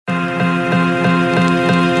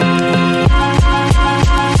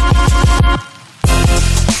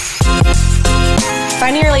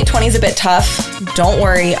2020 is a bit tough. Don't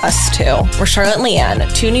worry, us too. We're Charlotte and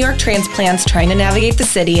Leanne, two New York transplants trying to navigate the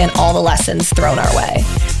city and all the lessons thrown our way.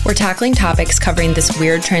 We're tackling topics covering this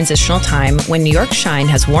weird transitional time when New York's shine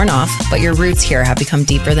has worn off, but your roots here have become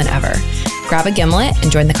deeper than ever. Grab a gimlet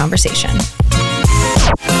and join the conversation.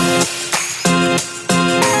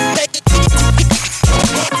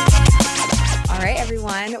 All right,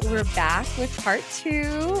 everyone, we're back with part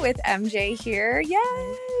 2 with MJ here.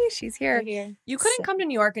 Yay, she's here. You couldn't come to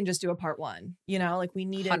New York and just do a part 1, you know? Like we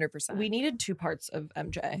needed 100%. We needed 2 parts of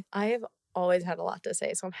MJ. I have always had a lot to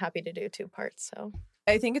say, so I'm happy to do 2 parts. So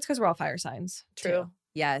I think it's because we're all fire signs. true. Too.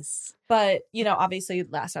 Yes. But, you know, obviously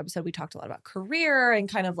last episode we talked a lot about career and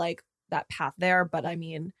kind of like that path there. But I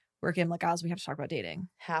mean, we're Gimlet Gals. We have to talk about dating.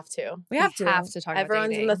 Have to. We have to talk about Everyone's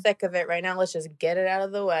dating. in the thick of it right now. Let's just get it out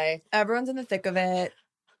of the way. Everyone's in the thick of it.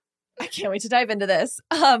 I can't wait to dive into this.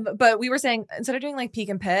 But we were saying, instead of doing like peak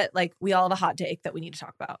and pit, like we all have a hot take that we need to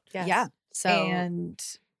talk about. Yes. Yeah. So And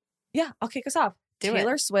yeah, I'll kick us off. Do it.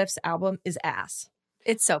 Taylor Swift's album is ass.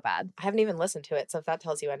 it's so bad. I haven't even listened to it, so if that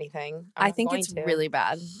tells you anything, I I'm think going it's to. really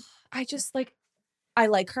bad. I just I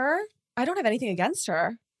like her. I don't have anything against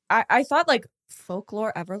her. I thought like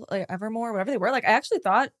Folklore, Evermore, whatever they were. Like I actually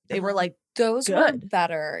thought they were like, Those were Good.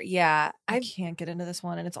 better. Yeah. I can't get into this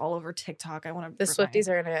one and it's all over TikTok. I want to. The Swifties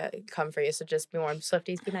are gonna come for you, so just be warned.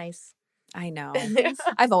 Swifties, be nice. I know.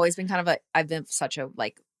 I've always been I've been such a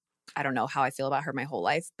I don't know how I feel about her my whole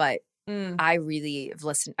life, but I really have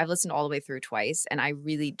I've listened all the way through twice and I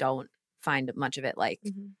really don't find much of it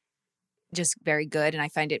just very good. And I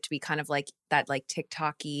find it to be kind of like that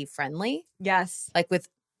TikTok-y friendly, Yes. like with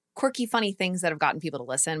quirky, funny things that have gotten people to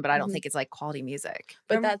listen, but I don't think it's like quality music.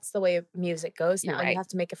 But that's the way music goes now. You're right. You have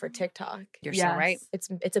to make it for TikTok. You're Yes. so right.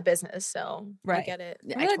 It's a business, so I Right. get it.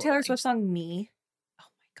 Yeah, Remember I that Taylor totally- Swift song "Me"? Oh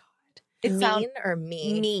my God. It Mean sounds or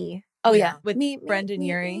me? me. Oh Yeah. yeah. With Brendan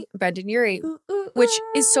Urie. Brendan Urie. Which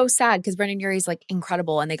is so sad because Brendan Urie's like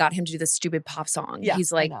incredible and they got him to do this stupid pop song. Yeah,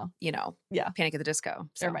 He's I like, know. Yeah. Panic at the Disco.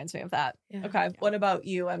 It So. reminds me of that. Yeah. Okay. What about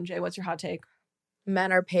you, MJ? What's your hot take?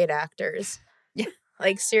 Men are paid actors. Yeah.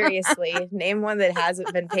 Like seriously, name one that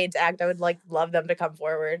hasn't been paid to act. I would love them to come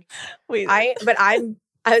forward. Wait, I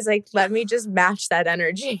was like, let me just match that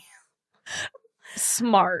energy.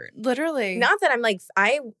 smart. Literally. Not that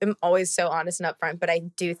I am always so honest and upfront, but I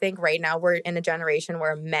do think right now we're in a generation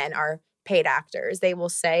where men are paid actors. They will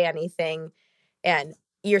say anything. And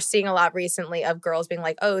you're seeing a lot recently of girls being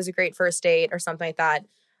like, oh, it was a great first date or something like that.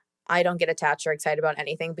 I don't get attached or excited about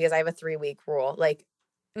anything because I have a 3-week rule. Like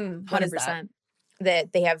What is that? 100%.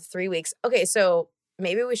 that they have 3 weeks. Okay, so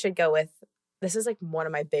maybe we should go with, this is like one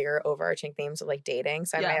of my bigger overarching themes of like dating.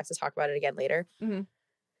 So I Yeah. might have to talk about it again later. Mhm.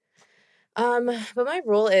 But my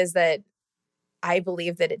rule is that I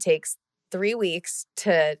believe that it takes 3 weeks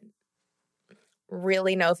to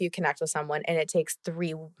really know if you connect with someone, and it takes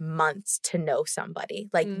 3 months to know somebody.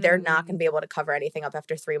 Like they're not going to be able to cover anything up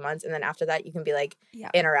after 3 months, and then after that, you can be like Yeah.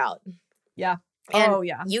 in or out. Yeah. And Oh,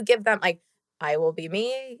 yeah. you give them like, I will be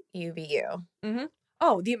me, you be you.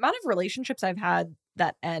 Oh, the amount of relationships I've had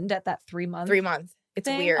that end at that 3 month. 3 months. It's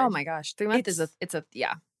Thing? weird. Oh my gosh. 3 months it's a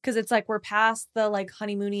yeah. Because it's like we're past the like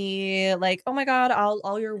honeymoony, like, oh my God,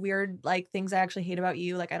 all your weird like things I actually hate about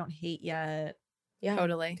you. Like I don't hate yet. Yeah.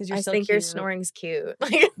 Totally. Because you're I so think your cute. snoring's cute.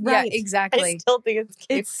 Right. Yeah, I exactly. still think it's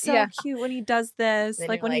cute. It's so Yeah. cute when he does this. Then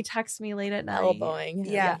Like you're when he like, texts me late at night. elbowing.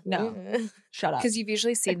 Yeah. No. Shut up. Because you've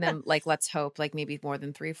usually seen them let's hope maybe more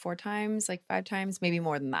than 3-4 times, 5 times, maybe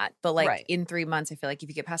more than that. But Right. in 3 months, I feel like if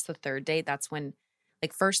you get past the 3rd date, that's when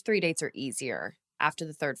first 3 dates are easier. After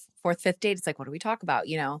the 3rd, 4th, 5th date, it's like, what do we talk about?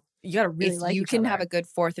 You know, You gotta really if like you each can other. have a good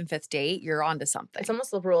 4th and 5th date, you're onto something. It's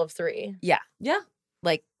almost the rule of 3. Yeah.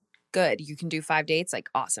 Good. You can do 5 dates,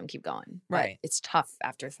 awesome, keep going. But Right. it's tough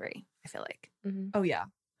after 3. I feel like. Oh yeah.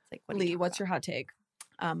 It's what do you Lee, talk what's about? your hot take?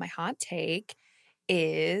 My hot take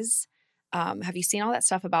is, have you seen all that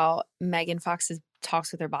stuff about Megan Fox's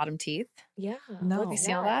talks with her bottom teeth? Yeah. No. What's Have you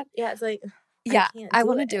seen all that? Yeah, it's like Yeah, can't I do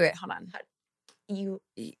want to it. do it. Hold on. you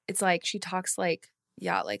It's she talks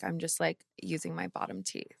I'm just using my bottom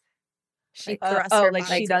teeth. she Oh, thrusts her like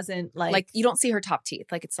body. she doesn't like. You don't see her top teeth.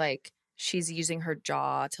 It's she's using her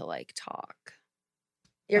jaw to talk.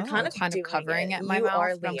 You're Oh. kind of Kind of doing covering it in my You mouth,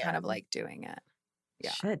 are but I'm kind of Liam. doing it.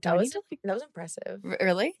 Yeah. Shit. Do That I was need to that was impressive.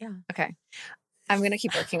 Really? Yeah. Okay. I'm gonna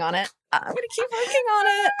keep working on it.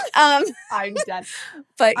 I'm dead.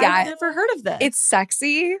 But yeah, I've never heard of this. it's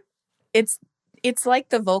sexy. It's like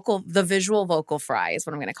the visual vocal fry is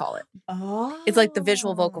what I'm gonna call it. oh. It's like the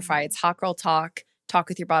visual vocal fry. It's hot girl talk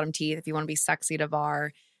with your bottom teeth. If you want to be sexy to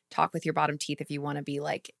bar, talk with your bottom teeth if you want to be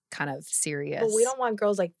like kind of serious. But we don't want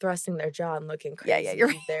girls like thrusting their jaw and looking crazy. Yeah, you're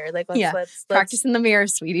right. Either. Like let's practice in the mirror,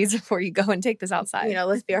 sweeties, before you go and take this outside. You know,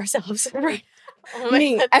 let's be ourselves. Right. Oh my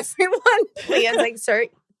Me, God. everyone. Leah's like, start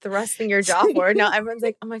thrusting your jaw forward. Now everyone's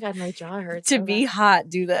like, oh my God, my jaw hurts. To so be bad. hot,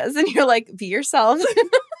 do this. And you're like, be yourself.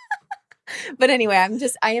 But anyway,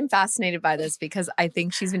 I am fascinated by this because I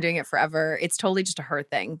think she's been doing it forever. It's totally just a her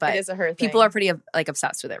thing, but It is a her thing. people are pretty like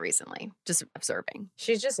obsessed with it recently. Just observing.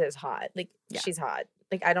 She just is hot. Like Yeah. she's hot.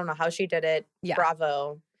 Like I don't know how she did it. Yeah.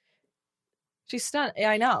 Bravo. She's stunned.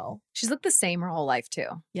 Yeah, I know. She's looked the same her whole life too.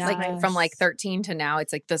 Yeah. Like from like 13 to now,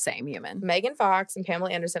 it's like the same human. Megan Fox and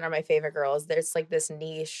Pamela Anderson are my favorite girls. There's like this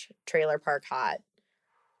niche trailer park hot.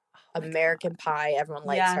 American Pie. Everyone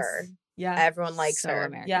likes her. Yeah. Everyone likes So her.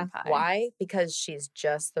 American Yeah. Pie. Why? Because she's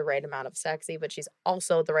just the right amount of sexy, but she's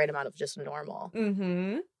also the right amount of just normal.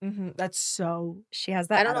 Mm-hmm. Mm-hmm. That's so. She has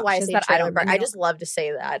that. I don't know why I she has say that trailer park. don't I just love to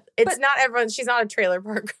say that. It's But- not everyone. She's not a trailer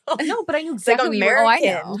park girl. No, but I knew It's like exactly what you were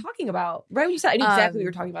American. talking about. Right when you said, I knew exactly what you were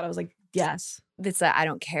Um, talking about. I was like, yes. It's that I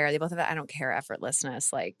don't care. They both have that I don't care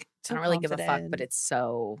effortlessness. Like So I don't really give a fuck, confident. but it's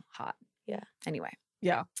so hot. Yeah. Anyway,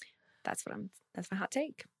 Yeah. that's my hot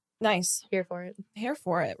take. Nice. Here for it. Here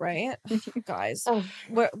for it, right? Guys, Oh,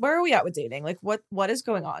 where are we at with dating? Like, what is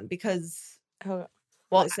going on? Because, well,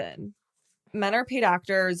 listen, men are paid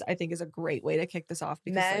actors, I think is a great way to kick this off.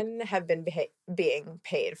 Because like, men have been being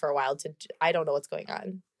paid for a while to. I don't know what's going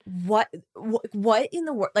on. what in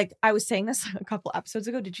the world? Like, I was saying this a couple episodes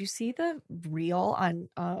ago. Did you see the reel on?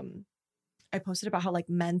 I posted about how like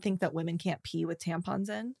men think that women can't pee with tampons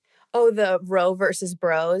in. Oh, the Roe versus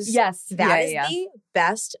Bros. Yes, That is yeah. the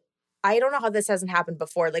best. I don't know how this hasn't happened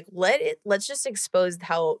before. Like, let's just expose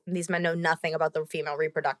how these men know nothing about the female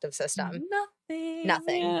reproductive system.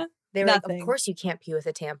 Nothing. Yeah. They were like, Nothing. of course you can't pee with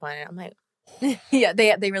a tampon. And I'm like, Yeah,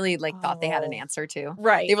 they really like thought they had an Oh. answer too.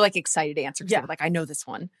 Right. They were like excited to answer because Yeah. they were like, I know this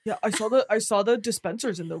one. Yeah, I saw the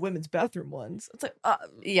dispensers in the women's bathroom ones. It's like,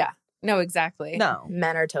 Yeah. No, exactly. no,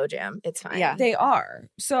 men are toe jam. It's fine. Yeah. they are.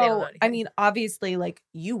 They don't know So, I anything. mean, obviously, like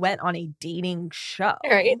you went on a dating show,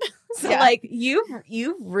 Right. So, Yeah. like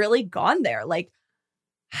you've really gone there. Like,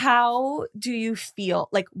 how do you feel?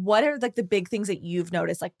 Like, what are like the big things that you've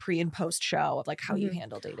noticed, like pre and post show, of like how you Mhm.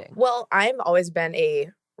 handle dating? Well, I've always been a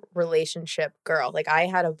relationship girl. Like I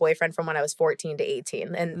had a boyfriend from when I was 14 to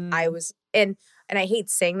 18. And I was and I hate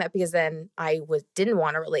saying that because then I didn't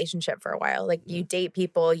want a relationship for a while. Like you date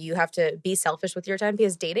people, you have to be selfish with your time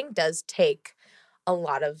because dating does take a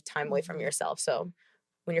lot of time away from yourself. So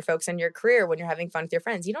when you're focused on your career, when you're having fun with your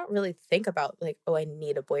friends, you don't really think about like, oh, I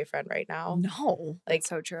need a boyfriend right now. No, Like That's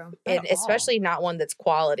so true. not and at all. especially not one that's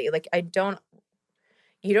quality. Like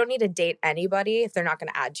you don't need to date anybody if they're not going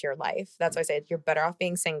to add to your life. That's why I say you're better off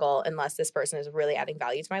being single unless this person is really adding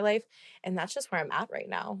value to my life. And that's just where I'm at right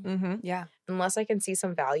now. Mm-hmm. Yeah. Unless I can see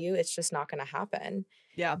some value, it's just not going to happen.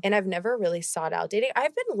 Yeah. And I've never really sought out dating.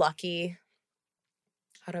 I've been lucky.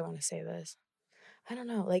 How do I want to say this? I don't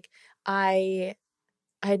know. Like I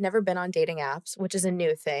had never been on dating apps, which is a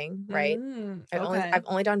new thing, right? I've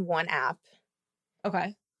only done one app.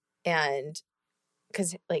 Okay. And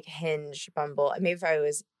because like Hinge, Bumble, maybe if I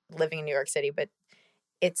was living in New York City, but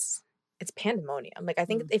it's pandemonium. Like I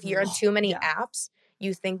think if you're on too many Yeah. apps,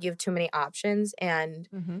 you think you have too many options, and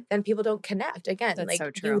Mm-hmm. then people don't connect. Again, That's like so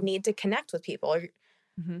you true. need to connect with people. Or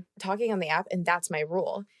Mhm. talking on the app, and that's my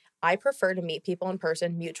rule. I prefer to meet people in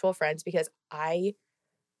person, mutual friends, because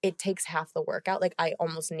it takes half the work out. Like I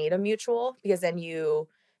almost need a mutual because then you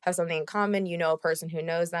have something in common. You know a person who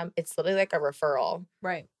knows them. It's literally like a referral.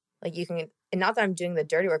 Right. Like you can, and not that I'm doing the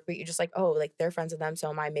dirty work, but you're just like, oh, like they're friends with them, so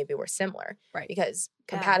am I. Maybe we're similar, Right. because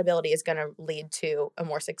Yeah. compatibility is going to lead to a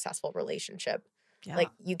more successful relationship. Yeah. Like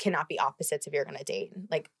you cannot be opposites if you're going to date,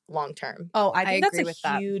 like long term. oh, I think agree that's with a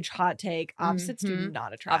that. huge hot take. Opposites do Mhm.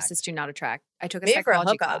 not attract. Opposites do not attract. I took a Maybe for a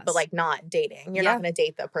psychology hookup, but class. like not dating. You're Yeah. not going to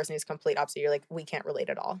date the person who's complete opposite. You're like, we can't relate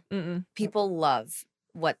at all. Mm-mm. people love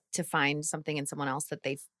to find something in someone else that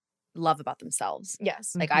they love about themselves.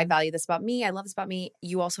 Yes. Like I value this about me. I love this about me.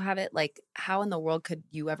 You also have it. Like how in the world could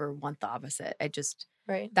you ever want the opposite?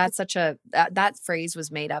 Right. That's such a that phrase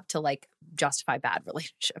was made up to like justify bad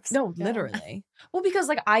relationships. No, Yeah. literally. Well, because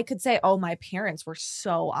like I could say, oh, my parents were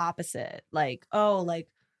so opposite. Like, oh, like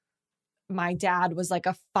my dad was like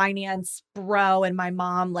a finance bro and my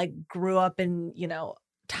mom like grew up in,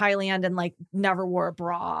 Thailand and like never wore a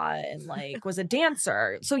bra and like was a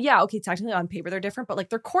dancer. So yeah, okay, technically on paper they're different, but like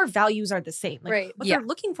their core values are the same. Like Right. what Yeah. they're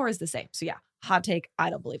looking for is the same. So yeah, hot take, I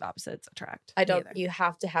don't believe opposites attract. I don't, Neither. you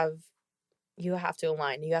have to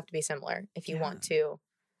align. You have to be similar if you Yeah. want to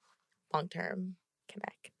long term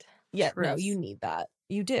connect. Yeah, no, Truth. you need that.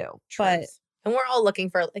 You do. Truth. But And we're all looking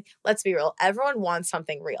for, like, let's be real. Everyone wants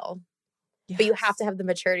something real, but you have to have the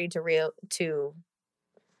maturity to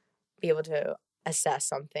be able to assess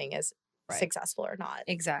something as successful or not.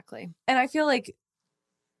 Exactly. And I feel like,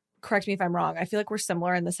 correct me if I'm wrong, I feel like we're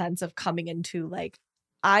similar in the sense of coming into like,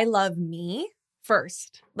 I love me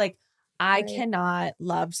first. Like, I cannot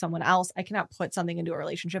love someone else. I cannot put something into a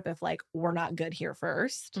relationship if like we're not good here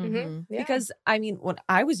first. Mm-hmm. Yeah. Because I mean, when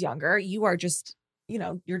I was younger, you are just, you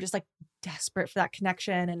know, you're just like desperate for that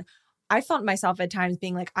connection. And I felt myself at times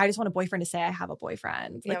being like, I just want a boyfriend to say I have a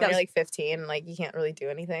boyfriend. Yeah, Like, when you're like 15, like you can't really do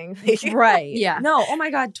anything. right. Yeah. No, oh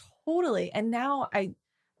my God, totally. And now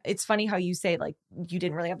it's funny how you say like you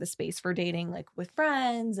didn't really have the space for dating like with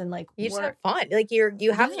friends and like you just work. have fun. Like you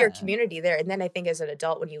have your Yeah. community there. And then I think as an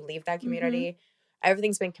adult, when you leave that community,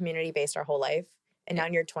 everything's been community based our whole life. And now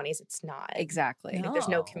in your 20s, it's not. Exactly. Like, there's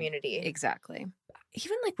no No. community. Exactly.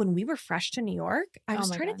 Even like when we were fresh to New York, I was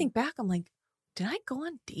my trying to God. think back. I'm like, did I go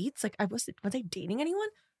on dates? Like was I dating anyone?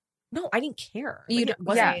 No, I didn't care. Like, it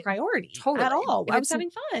wasn't yeah. a priority Totally. at all. If I it's was having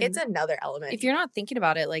fun. It's another element. If you're not thinking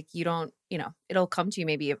about it, like you don't, you know, it'll come to you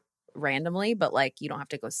maybe randomly, but like you don't have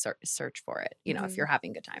to go search for it, you know, if you're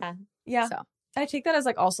having a good time. Yeah. So I take that as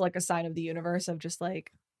like also like a sign of the universe of just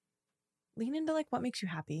like lean into like what makes you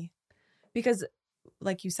happy. Because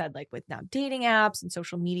like you said, like with now dating apps and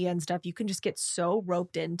social media and stuff, you can just get so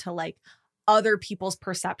roped into like other people's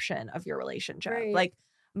perception of your relationship. Right. Like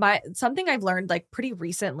something I've learned like pretty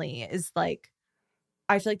recently is like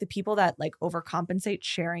I feel like the people that like overcompensate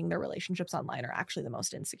sharing their relationships online are actually the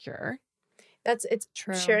most insecure. It's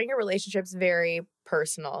true. Sharing your relationships very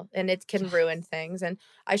personal and it can ruin things. And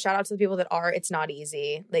I shout out to the people that it's not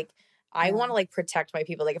easy. Like I want to like protect my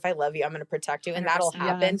people. Like if I love you, I'm going to protect you and that'll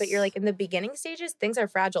happen. But you're like in the beginning stages, things are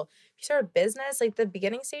fragile. If you start a business, like the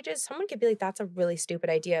beginning stages, someone could be like, that's a really stupid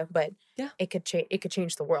idea, but it could change. It could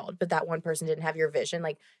change the world. But that one person didn't have your vision.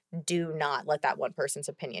 Like do not let that one person's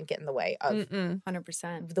opinion get in the way of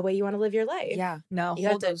 100%. the way you want to live your life. Yeah. No, You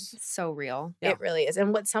have to, so real. It really is.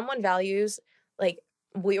 And what someone values, like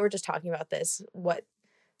we were just talking about this, what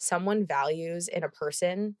someone values in a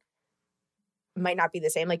person might not be the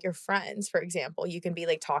same. Like your friends, for example, you can be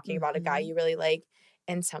like talking about a guy you really like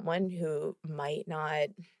and someone who might not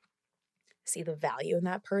see the value in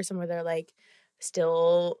that person where they're like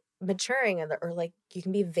still maturing or like you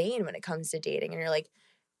can be vain when it comes to dating and you're like,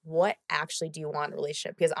 what actually do you want in a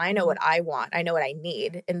relationship? Because I know what I want. I know what I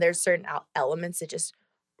need. And there's certain elements that just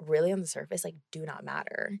really on the surface like do not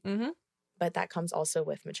matter. But that comes also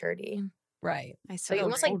with maturity. Right. So you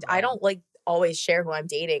almost like I don't like always share who I'm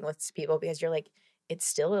dating with people because you're like it's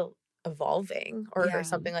still evolving or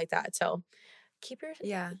something like that. So keep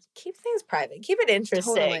things private. Keep it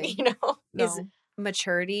interesting. Totally. You know, Is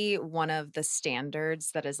maturity one of the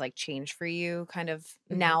standards that has like changed for you kind of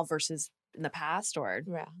now versus in the past or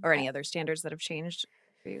any other standards that have changed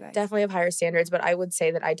for you guys? Definitely have higher standards, but I would say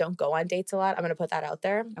that I don't go on dates a lot. I'm going to put that out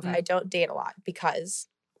there. Okay. I don't date a lot because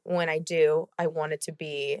when I do, I want it to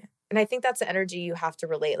be, and I think that's the energy you have to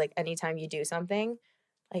relate. Like anytime you do something,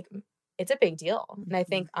 like it's a big deal. And I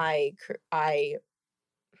think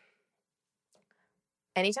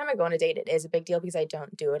anytime I go on a date, it is a big deal because I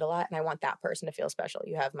don't do it a lot. And I want that person to feel special.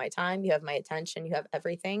 You have my time, you have my attention, you have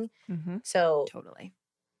everything. So totally.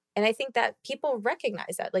 And I think that people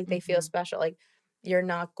recognize that, like they feel special. Like you're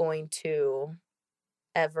not going to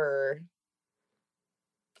ever,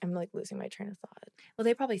 I'm like losing my train of thought. Well,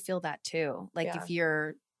 they probably feel that too. Like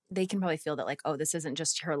if they can probably feel that like, oh, this isn't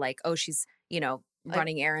just her, like, oh, she's, you know,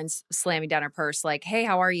 running errands, slamming down her purse. Like, hey,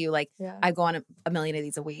 how are you? Like, I go on a million of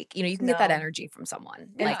these a week. You know, you can get that energy from someone.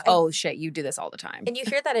 Like, oh shit, you do this all the time. And you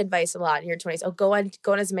hear that advice a lot in your 20s. Oh, go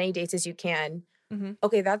on as many dates as you can.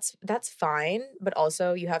 Okay, that's fine. But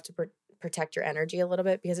also you have to protect your energy a little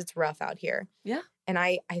bit because it's rough out here. Yeah. And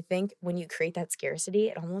I think when you create that scarcity,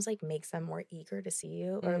 it almost like makes them more eager to see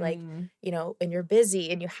you or like, you know, and you're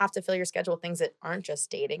busy and you have to fill your schedule with things that aren't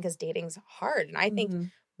just dating because dating's hard. And I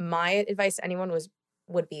think my advice to anyone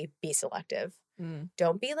would be selective.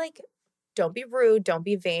 Don't be rude. Don't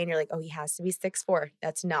be vain. You're like, oh, he has to be 6'4".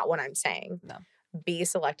 That's not what I'm saying. No. Be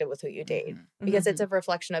selective with who you date because it's a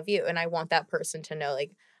reflection of you. And I want that person to know,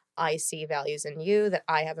 like, I see values in you that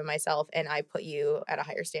I have in myself and I put you at a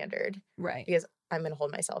higher standard. Right. Because I'm going to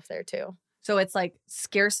hold myself there too. So it's like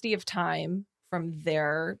scarcity of time from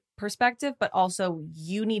their perspective, but also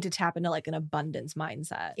you need to tap into like an abundance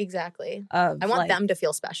mindset. Exactly. I want them to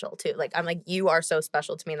feel special too. Like, I'm like, you are so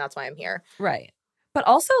special to me and that's why I'm here. Right. But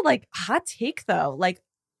also like hot take though, like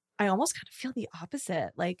I almost kind of feel the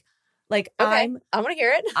opposite. Like okay, I want to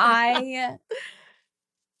hear it.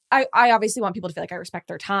 I obviously want people to feel like I respect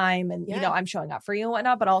their time and, I'm showing up for you and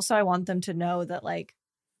whatnot, but also I want them to know that like,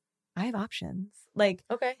 I have options. Like,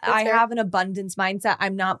 okay, I have an abundance mindset.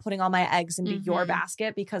 I'm not putting all my eggs into your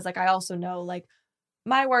basket because like, I also know like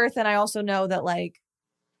my worth. And I also know that like,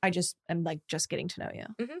 I just am like just getting to know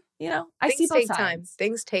you. I see both sides.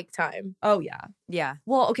 Things take time. Oh yeah. Yeah.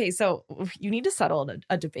 Well, okay. So you need to settle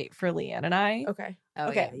a debate for Leanne and I. Okay. Oh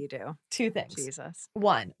okay. Yeah, you do. 2 things. Jesus.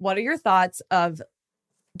 1, what are your thoughts of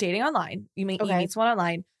dating online? You meet someone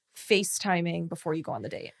online, FaceTiming before you go on the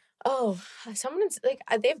date. Oh, someone's like,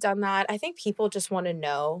 they've done that. I think people just want to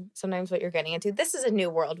know sometimes what you're getting into. This is a new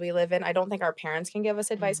world we live in. I don't think our parents can give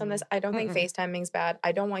us advice on this. I don't think FaceTiming's bad.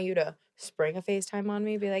 I don't want you to spring a FaceTime on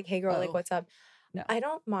me, be like, hey girl, like, what's up? No. I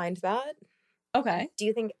don't mind that. Okay. Do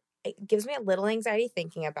you think it gives me a little anxiety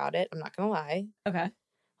thinking about it? I'm not going to lie. Okay.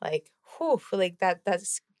 Like, whew, like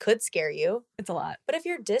that's could scare you. It's a lot. But if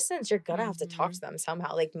you're distant, you're going to have to talk to them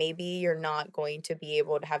somehow. Like maybe you're not going to be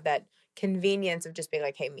able to have that convenience of just being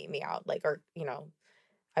like, hey, meet me out. Like, or,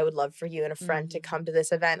 I would love for you and a friend to come to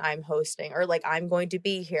this event I'm hosting, or like, I'm going to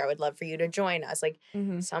be here. I would love for you to join us. Like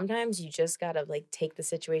sometimes you just got to like take the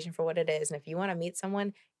situation for what it is. And if you want to meet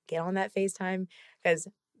someone, get on that FaceTime because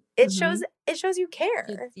it shows you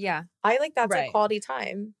care. Yeah. I like that's a quality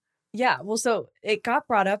time. Yeah. Well, so it got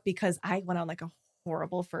brought up because I went on like a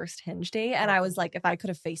horrible first Hinge date. And I was like, if I could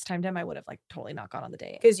have FaceTimed him, I would have like totally not gone on the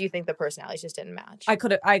date. Because you think the personalities just didn't match. I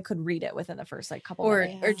could read it within the first like couple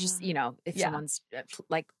minutes. Or just, if someone's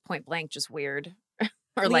like point blank, just weird.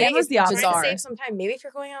 Or like it was the opposite. To save some time. Maybe if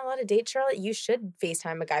you're going on a lot of dates, Charlotte, you should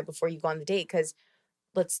FaceTime a guy before you go on the date. Because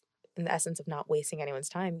in the essence of not wasting anyone's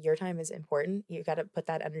time, your time is important. You got to put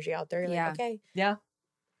that energy out there. You're like, okay. Yeah.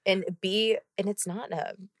 And it's not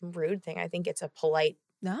a rude thing. I think it's a polite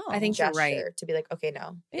I think you're right to be like, okay,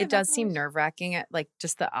 no. It does seem nerve-wracking at like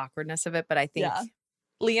just the awkwardness of it, but I think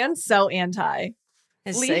Leanne's so anti.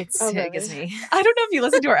 It gets me. I don't know if you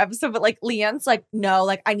listened to our episode, but like Leanne's like, no,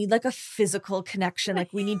 like I need like a physical connection.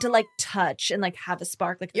 Like we need to like touch and like have a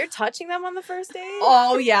spark. Like you're touching them on the first date?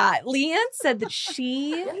 Oh yeah. Leanne said that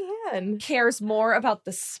she cares more about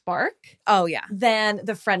the spark. Oh yeah. Than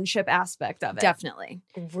the friendship aspect of it. Definitely.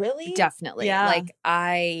 Really? Definitely. Yeah.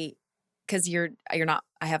 Like because you're not,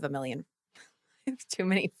 I have a million. I have too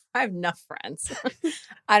many. I have enough friends.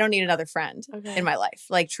 I don't need another friend in my life.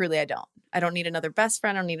 Like truly, I don't. I don't need another best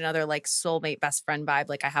friend. I don't need another like soulmate best friend vibe.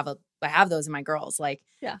 Like I have those in my girls. Like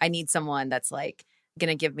I need someone that's like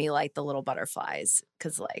gonna give me like the little butterflies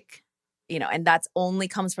because like and that's only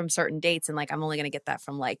comes from certain dates and like I'm only gonna get that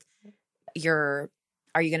from like are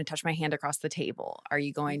you gonna touch my hand across the table? Are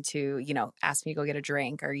you going to ask me to go get a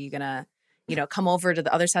drink? Are you gonna come over to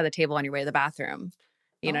the other side of the table on your way to the bathroom?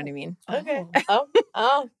 You know what I mean? Okay.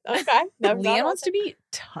 Okay. Leanne wants to be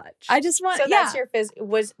touched. I just want. So that's your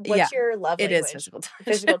what's your love language? It is physical touch.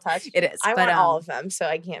 Physical touch. It is. I want all of them, so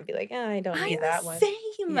I can't be like, I don't need that one. Same.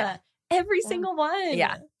 Yeah. Every single one.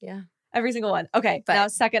 Yeah. Yeah. Every single one. Okay. But now,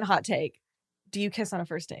 second hot take: do you kiss on a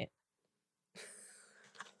first date?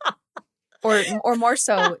 Or more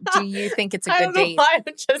so, do you think it's a good date? I don't know why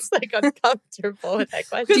I'm just like uncomfortable with that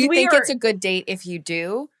question. Do you think it's a good date if you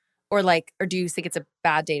do? Or do you think it's a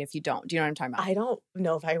bad date if you don't? Do you know what I'm talking about? I don't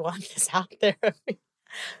know if I want this out there.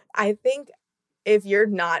 I think if you're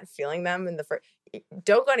not feeling them in the first,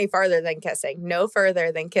 don't go any farther than kissing. No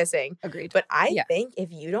further than kissing. Agreed. But I think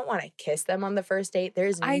if you don't want to kiss them on the first date,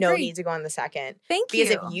 there's no need to go on the second. Thank you.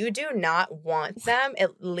 Because if you do not want them,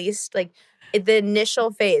 at least like the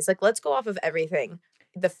initial phase, like let's go off of everything.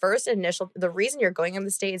 The reason you're going on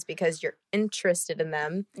this date is because you're interested in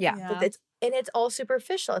them. Yeah. But it's all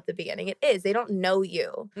superficial at the beginning. It is. They don't know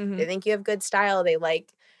you. They think you have good style. They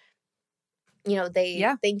like,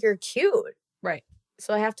 they think you're cute. Right.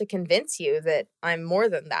 So I have to convince you that I'm more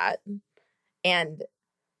than that. And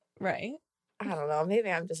right. I don't know. Maybe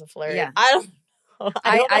I'm just a flirt. Yeah. I don't know.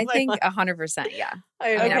 I think 100%. Yeah.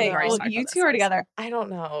 Okay. Well, you two are together. I don't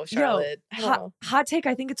know, Charlotte. I don't know. Hot take.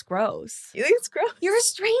 I think it's gross. You think it's gross? You're a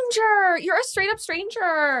stranger. You're a straight up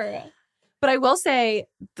stranger. But I will say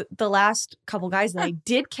the last couple guys that I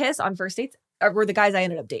did kiss on first dates were the guys I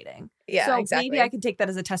ended up dating. Yeah, so exactly. maybe I could take that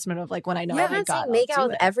as a testament of like when I know I not saying make out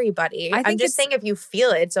with everybody. I'm just saying if you feel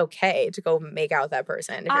it, it's okay to go make out with that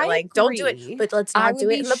person. If you're like, don't do it, but let's not do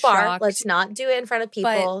it in the bar. Let's not do it in front of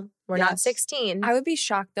people. We're not 16. I would be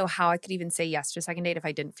shocked though how I could even say yes to a second date if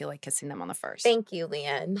I didn't feel like kissing them on the first. Thank you,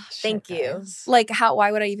 Leanne. Thank you. Like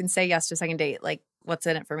why would I even say yes to a second date? Like what's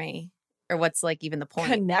in it for me? Or what's like even the point?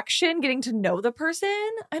 Connection, getting to know the person.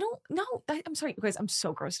 I don't know. I'm sorry, you guys. I'm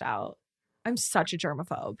so grossed out. I'm such a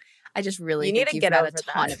germaphobe. I just really think you've met a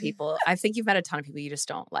ton of people. I think you've met a ton of people you just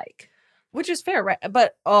don't like. which is fair, right?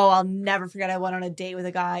 But I'll never forget. I went on a date with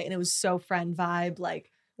a guy, and it was so friend vibe.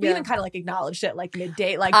 Like we even kind of like acknowledged it, like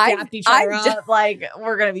mid-date, like dapped each other up, like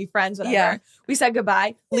we're gonna be friends, whatever. Yeah. We said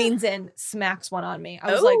goodbye. Leans in, smacks one on me.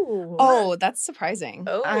 I was like, oh, that's surprising.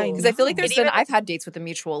 Because I feel like I've had dates with a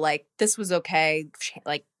mutual, like this was okay,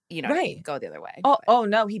 like right. go the other way. Oh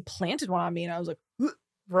no, he planted one on me, and I was like,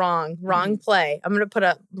 wrong play. I'm gonna put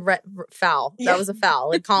a foul. That was a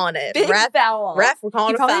foul. Like calling it big foul. Ref, we're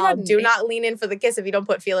calling He a foul. probably Do not lean in for the kiss if you don't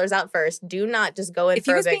put feelers out first. Do not just go in If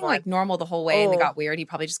for he was a big being one. like normal the whole way and it got weird, he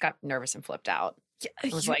probably just got nervous and flipped out. Yeah,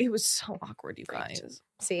 it was so awkward, you guys.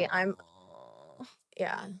 See,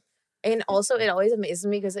 yeah. And also it always amazes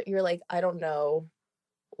me because you're like, I don't know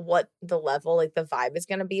what the level, like the vibe is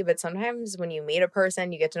going to be. But sometimes when you meet a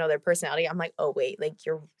person, you get to know their personality. I'm like, oh, wait, like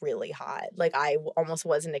you're really hot. Like I almost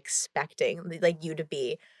wasn't expecting like you to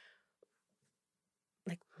be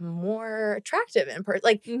like more attractive in person.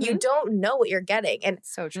 Like you don't know what you're getting. And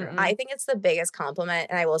so true. I think it's the biggest compliment.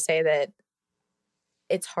 And I will say that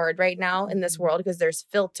it's hard right now in this world because there's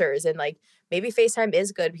filters and like maybe FaceTime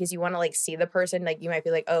is good because you want to like see the person. Like you might be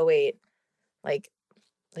like, oh, wait, like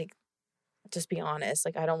just be honest.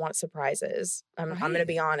 Like, I don't want surprises. I'm going to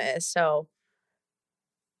be honest. So,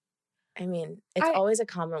 I mean, it's always a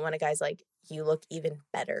compliment when a guy's like, you look even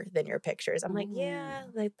better than your pictures. I'm like, yeah,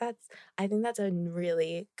 like I think that's a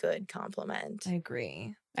really good compliment. I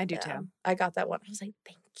agree. I do too. I got that one. I was like,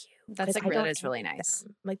 thank you. That's like that is really nice.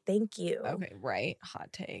 I'm like, thank you. Okay, right.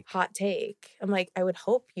 Hot take. I'm like, I would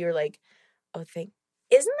hope you're like, oh,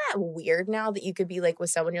 isn't that weird now that you could be like with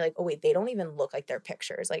someone you're like, oh wait, they don't even look like their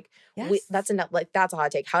pictures. Like that's enough. Like that's a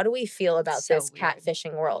hot take. How do we feel about this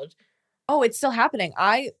catfishing world? Oh, it's still happening.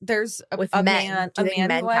 There's a men. man. Do you think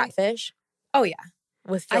men catfish? Oh yeah,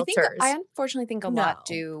 with filters. I unfortunately think a lot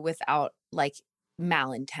do without like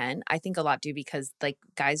malintent. I think a lot do because like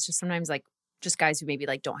guys just sometimes like just guys who maybe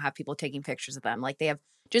like don't have people taking pictures of them. Like they have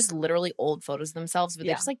just literally old photos of themselves, but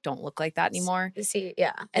they just like don't look like that anymore. See,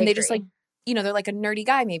 and they just like. They're like a nerdy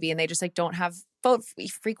guy maybe, and they just like don't have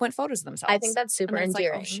frequent photos of themselves. I think that's super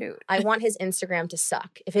endearing. Like, oh, shoot. I want his Instagram to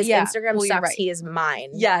suck. If his Instagram sucks, he is mine.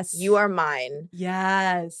 Yes. You are mine.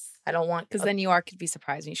 Yes. I don't want... Because then could be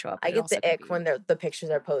surprised when you show up. I get the ick when the pictures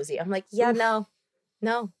are posy. I'm like, yeah, no,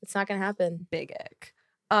 it's not going to happen. Big ick.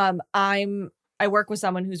 I work with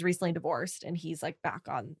someone who's recently divorced, and he's like back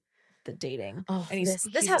on the dating. Oh, and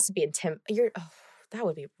this has to be that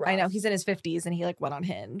would be rough. I know. He's in his 50s, and he like went on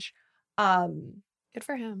Hinge. Good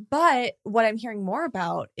for him. But what I'm hearing more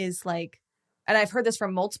about is like, and I've heard this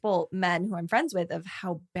from multiple men who I'm friends with of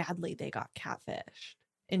how badly they got catfished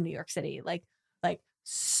in New York City. Like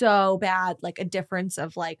so bad, like a difference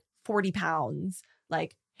of like 40 pounds,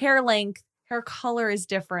 like hair length, hair color is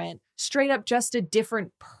different, straight up just a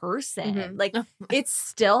different person. Like it's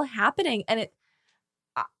still happening. And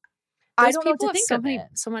I don't know what to think of it.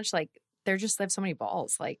 So much like, they have so many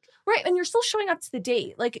balls, like right, and you're still showing up to the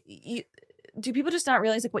date. Like, do people just not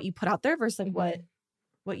realize like what you put out there versus like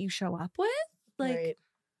what you show up with? Like,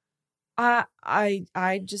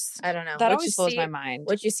 I just I don't know. That always blows my mind.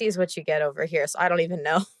 What you see is what you get over here. So I don't even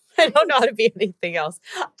know. I don't know how to be anything else.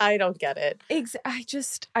 I don't get it. I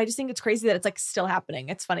just think it's crazy that it's like still happening.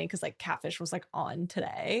 It's funny because like Catfish was like on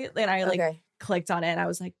today, and I like clicked on it, and I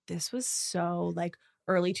was like, this was so like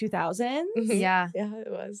early 2000s. Yeah,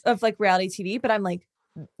 it was of like reality TV. But I'm like,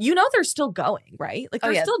 they're still going, right? Like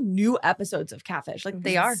there's still new episodes of Catfish. Like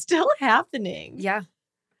they are still happening. Yeah.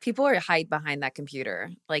 People are hide behind that computer.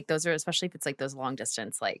 Like those are, especially if it's like those long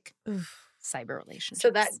distance, like cyber relationships. So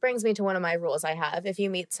that brings me to one of my rules I have. If you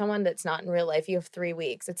meet someone that's not in real life, you have 3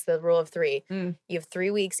 weeks. It's the rule of 3. You have 3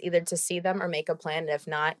 weeks either to see them or make a plan. And if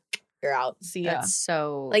not, you're out. See ya. That's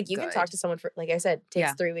so like you can talk to someone for, like I said, it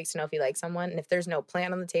takes 3 weeks to know if you like someone. And if there's no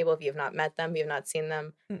plan on the table, if you have not met them, you have not seen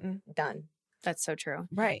them, done. That's so true.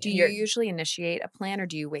 Right. Do you usually initiate a plan or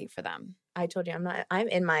do you wait for them? I told you I'm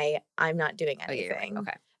not doing anything.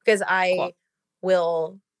 Okay. Because I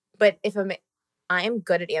will, but if I am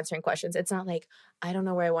good at answering questions. It's not like, I don't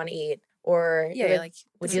know where I want to eat. Or like,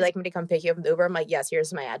 would you like me to come pick you up in the Uber? I'm like, yes,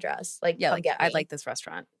 here's my address. Like, yeah, like I like this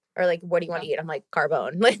restaurant. Or like, what do you want to eat? I'm like,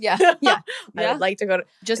 Carbone. Like, I would like to go to.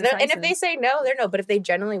 Just and if they say no, they're no. But if they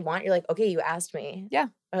genuinely want, you're like, okay, you asked me. Yeah.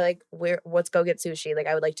 Or like, let's go get sushi. Like,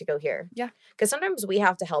 I would like to go here. Yeah. Because sometimes we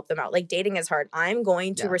have to help them out. Like, dating is hard. I'm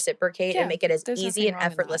going to reciprocate and make it as easy and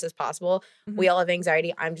effortless as possible. We all have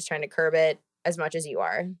anxiety. I'm just trying to curb it as much as you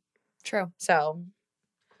are. True. So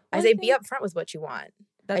I say be upfront with what you want.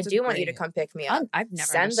 I do want you to come pick me up. I've never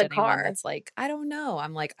Send understood the anyone car. that's like, I don't know.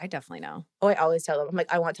 I'm like, I definitely know. Oh, I always tell them, I'm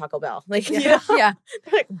like, I want Taco Bell. Like, Yeah. They're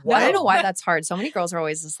like, what? I don't know why that's hard. So many girls are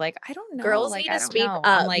always just like, I don't know. Girls like, need I to don't speak know. up.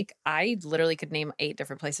 I'm like, I literally could name 8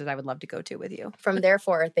 different places I would love to go to with you. From there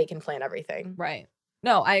forth, they can plan everything. Right.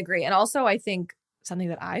 No, I agree. And also, I think something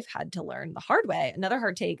that I've had to learn the hard way, another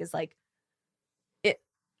hard take is like,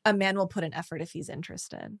 a man will put an effort if he's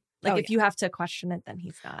interested. Like, if you have to question it, then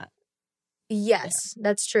he's not. Yes,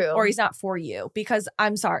 that's true. Or he's not for you. Because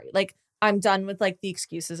I'm sorry, like, I'm done with like the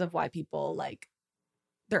excuses of why people like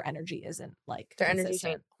their energy isn't like their energy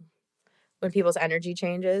change. When people's energy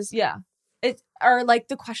changes. Yeah. It or like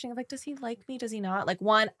the questioning of like, does he like me? Does he not? Like,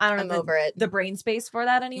 one, I don't know. I'm over it. The brain space for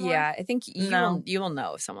that anymore. Yeah, I think you will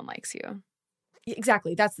know if someone likes you.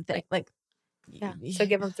 Exactly. That's the thing. Like, yeah. So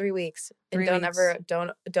give them 3 weeks. 3 And weeks.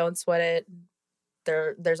 don't sweat it.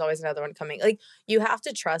 There's always another one coming. Like, you have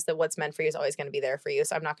to trust that what's meant for you is always going to be there for you.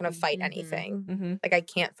 So I'm not going to fight anything. Mm-hmm. Like, I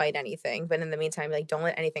can't fight anything. But in the meantime, like, don't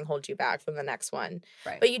let anything hold you back from the next one.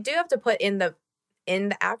 Right. But you do have to put in the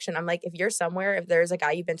action. I'm like, if you're somewhere, if there's a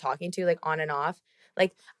guy you've been talking to, like, on and off,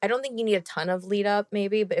 like, I don't think you need a ton of lead up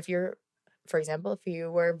maybe. But if you're, for example, if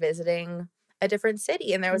you were visiting a different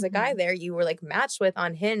city and there was a guy there you were like matched with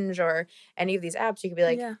on Hinge or any of these apps, you could be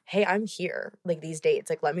like, hey, I'm here, like, these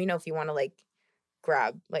dates, like, let me know if you want to like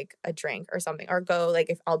grab like a drink or something, or go,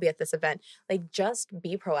 like, if I'll be at this event, like, just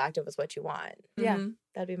be proactive with what you want.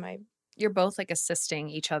 That'd be my You're both like assisting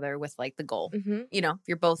each other with like the goal. You know,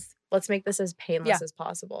 you're both, let's make this as painless as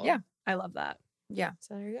possible. Yeah, I love that. Yeah,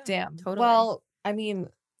 so there you go. Damn. Totally. Well, I mean,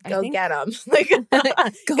 go get them. Like,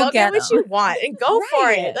 go get what you want and go for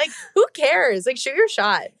it. Like, who cares? Like, shoot your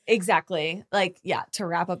shot. Exactly. Like, yeah, to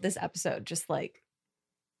wrap up this episode, just like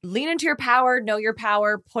lean into your power, know your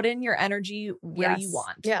power, put in your energy where you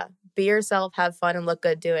want. Yeah. Be yourself, have fun, and look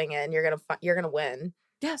good doing it. And you're gonna win.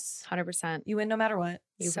 Yes. 100%. You win no matter what.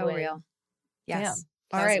 So win. real. Yes.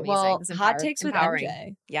 All That was right. amazing. Well, It was hot takes with empowering.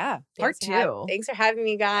 MJ. Yeah. Part 2. Thanks for having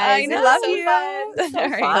me, guys. I know. It was Love so you. fun. So All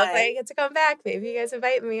right. fun. Hopefully I get to come back. Maybe you guys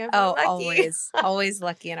invite me. I'm lucky. always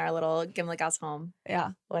lucky in our little Gimlet House home.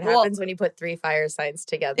 Yeah. What happens when you put 3 fire signs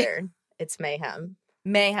together? It's mayhem.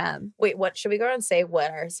 Mayhem. Wait, what should we go around and say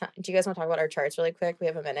what our do you guys want to talk about our charts really quick? We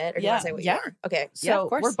have a minute. Or do you want to say what you are? Okay. So of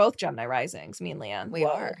course. we're both Gemini risings, me and Leanne. We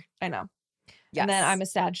are. I know. Yes. And then I'm a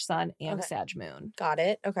Sag sun and a Sag moon. Got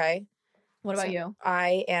it. Okay. What about you?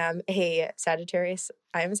 I am a Sagittarius.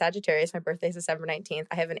 I am a Sagittarius. My birthday is December 19th.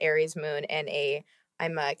 I have an Aries moon and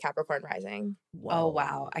I'm a Capricorn rising. Whoa. Oh,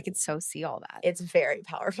 wow. I could so see all that. It's very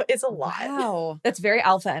powerful. It's a lot. Wow. That's very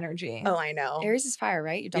alpha energy. Oh, I know. Aries is fire,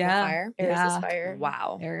 right? You double Yeah. fire? Aries is fire.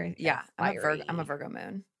 Wow. Aries, Yeah. I'm fiery. a Virgo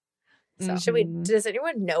moon. So Should we? Does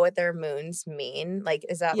anyone know what their moons mean? Like,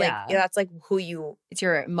 is that like that's like who you? It's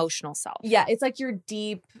your emotional self. Yeah, it's like your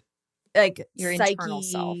deep, like your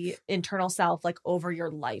psyche, internal self, like over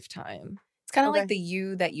your lifetime. It's kind of like the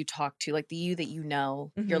you that you talk to, like the you that you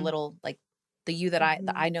know, your little like the you that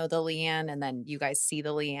I know the Leanne, and then you guys see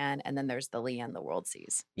the Leanne, and then there's the Leanne the world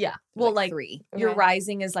sees. Yeah, well, like 3. Your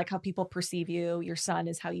rising is like how people perceive you. Your sun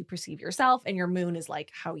is how you perceive yourself, and your moon is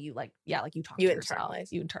like how you like you talk to yourself.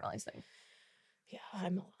 You internalize things. Yeah,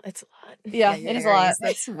 it's a lot. Yeah, it is a lot.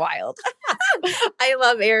 That's wild. I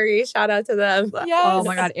love Aries. Shout out to them. Yes. Oh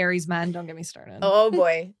my God, Aries men, don't get me started. Oh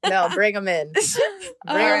boy, no, bring them in. Bring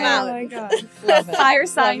them out. Oh my God, love it. Fire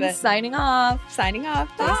signs signing off. Signing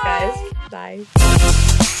off. Thanks, guys. Bye.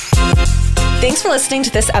 Thanks for listening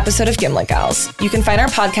to this episode of Gimlet Gals. You can find our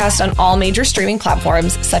podcast on all major streaming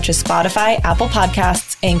platforms such as Spotify, Apple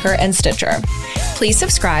Podcasts, Anchor, and Stitcher. Please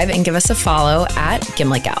subscribe and give us a follow at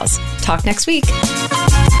Gimlet Gals. Talk next week.